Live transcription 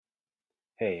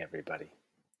Hey, everybody.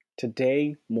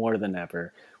 Today, more than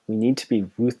ever, we need to be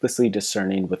ruthlessly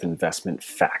discerning with investment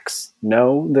facts.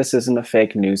 No, this isn't a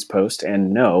fake news post,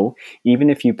 and no,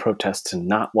 even if you protest to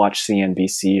not watch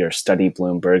CNBC or study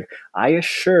Bloomberg, I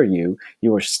assure you,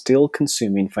 you are still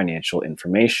consuming financial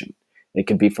information. It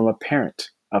could be from a parent,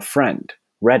 a friend,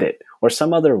 Reddit, or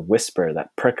some other whisper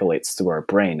that percolates through our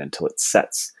brain until it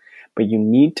sets. But you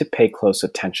need to pay close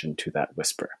attention to that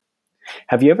whisper.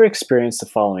 Have you ever experienced the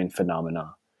following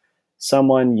phenomena?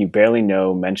 Someone you barely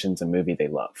know mentions a movie they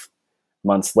love.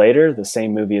 Months later, the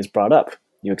same movie is brought up.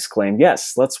 You exclaim,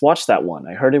 "Yes, let's watch that one.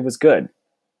 I heard it was good."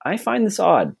 I find this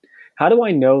odd. How do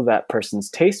I know that person's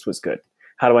taste was good?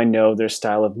 How do I know their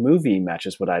style of movie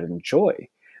matches what I'd enjoy?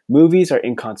 Movies are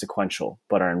inconsequential,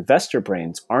 but our investor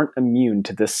brains aren't immune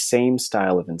to this same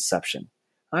style of inception.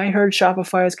 I heard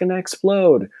Shopify is going to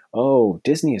explode. Oh,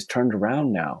 Disney has turned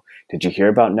around now. Did you hear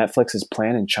about Netflix's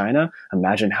plan in China?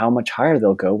 Imagine how much higher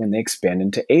they'll go when they expand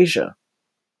into Asia.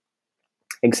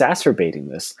 Exacerbating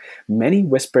this, many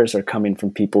whispers are coming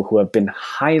from people who have been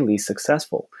highly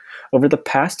successful. Over the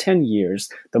past 10 years,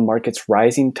 the market's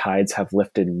rising tides have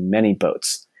lifted many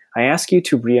boats. I ask you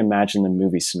to reimagine the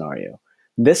movie scenario.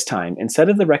 This time, instead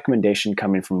of the recommendation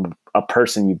coming from a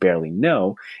person you barely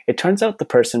know, it turns out the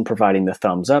person providing the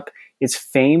thumbs up is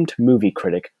famed movie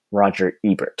critic Roger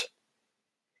Ebert.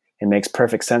 It makes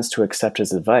perfect sense to accept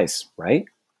his advice, right?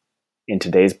 In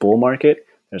today's bull market,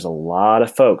 there's a lot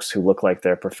of folks who look like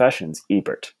their profession's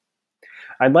Ebert.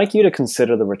 I'd like you to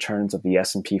consider the returns of the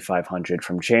S&P 500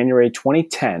 from January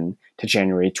 2010 to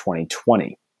January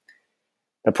 2020.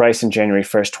 The price in January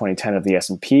 1st, 2010 of the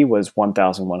S&P was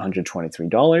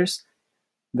 $1,123.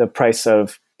 The price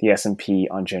of the S&P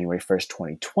on January 1st,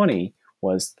 2020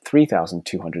 was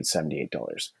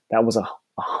 $3,278. That was a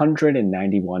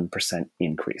 191%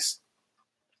 increase.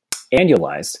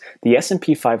 Annualized, the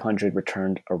S&P 500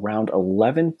 returned around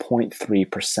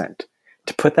 11.3%.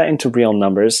 To put that into real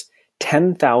numbers,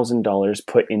 $10,000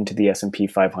 put into the S&P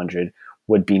 500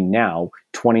 would be now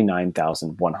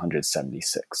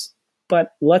 $29,176.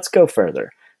 But let's go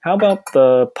further. How about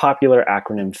the popular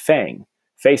acronym FANG?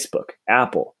 Facebook,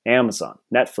 Apple, Amazon,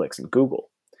 Netflix, and Google.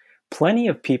 Plenty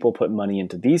of people put money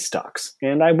into these stocks,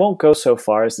 and I won't go so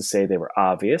far as to say they were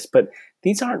obvious, but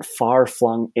these aren't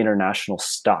far-flung international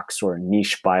stocks or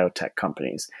niche biotech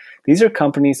companies. These are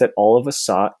companies that all of us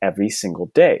saw every single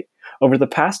day. Over the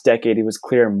past decade, it was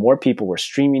clear more people were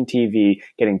streaming TV,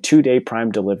 getting 2-day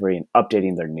Prime delivery, and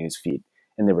updating their newsfeed,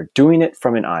 and they were doing it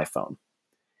from an iPhone.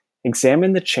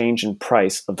 Examine the change in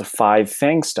price of the 5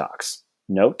 FANG stocks.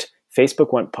 Note,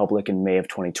 Facebook went public in May of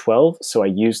 2012, so I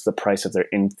used the price of their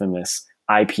infamous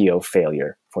IPO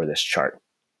failure for this chart.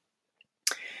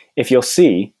 If you'll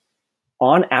see,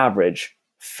 on average,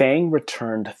 FANG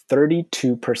returned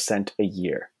 32% a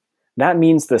year. That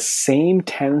means the same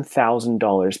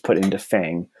 $10,000 put into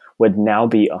FANG would now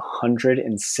be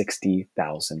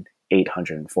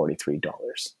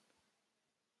 $160,843.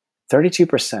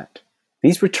 32%.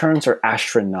 These returns are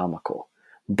astronomical.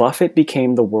 Buffett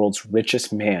became the world's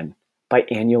richest man by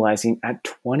annualizing at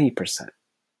 20%.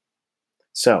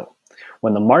 So,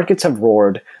 when the markets have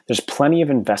roared, there's plenty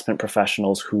of investment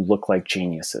professionals who look like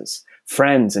geniuses.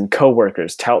 Friends and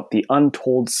coworkers tout the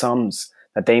untold sums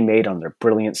that they made on their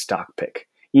brilliant stock pick.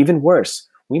 Even worse,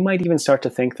 we might even start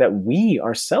to think that we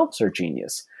ourselves are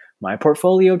genius. My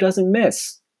portfolio doesn't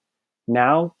miss.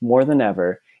 Now, more than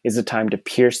ever, is the time to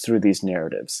pierce through these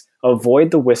narratives.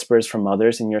 Avoid the whispers from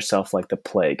others and yourself like the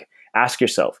plague. Ask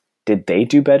yourself, did they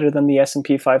do better than the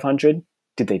S&P 500?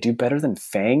 Did they do better than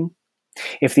FANG?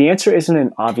 If the answer isn't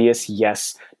an obvious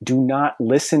yes, do not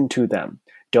listen to them.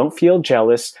 Don't feel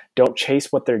jealous. Don't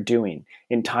chase what they're doing.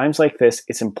 In times like this,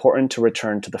 it's important to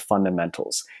return to the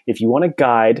fundamentals. If you want a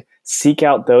guide, seek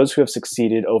out those who have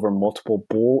succeeded over multiple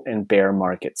bull and bear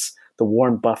markets. The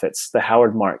Warren Buffetts, the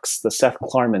Howard Marks, the Seth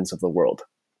Klarmans of the world.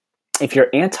 If you're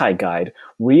anti-guide,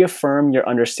 reaffirm your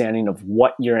understanding of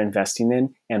what you're investing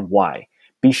in and why.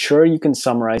 Be sure you can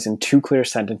summarize in 2 clear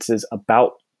sentences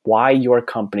about why your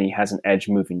company has an edge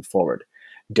moving forward.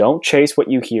 Don't chase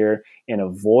what you hear and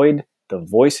avoid the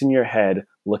voice in your head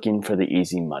looking for the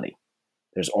easy money.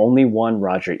 There's only one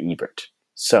Roger Ebert.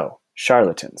 So,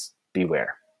 charlatans,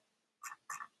 beware.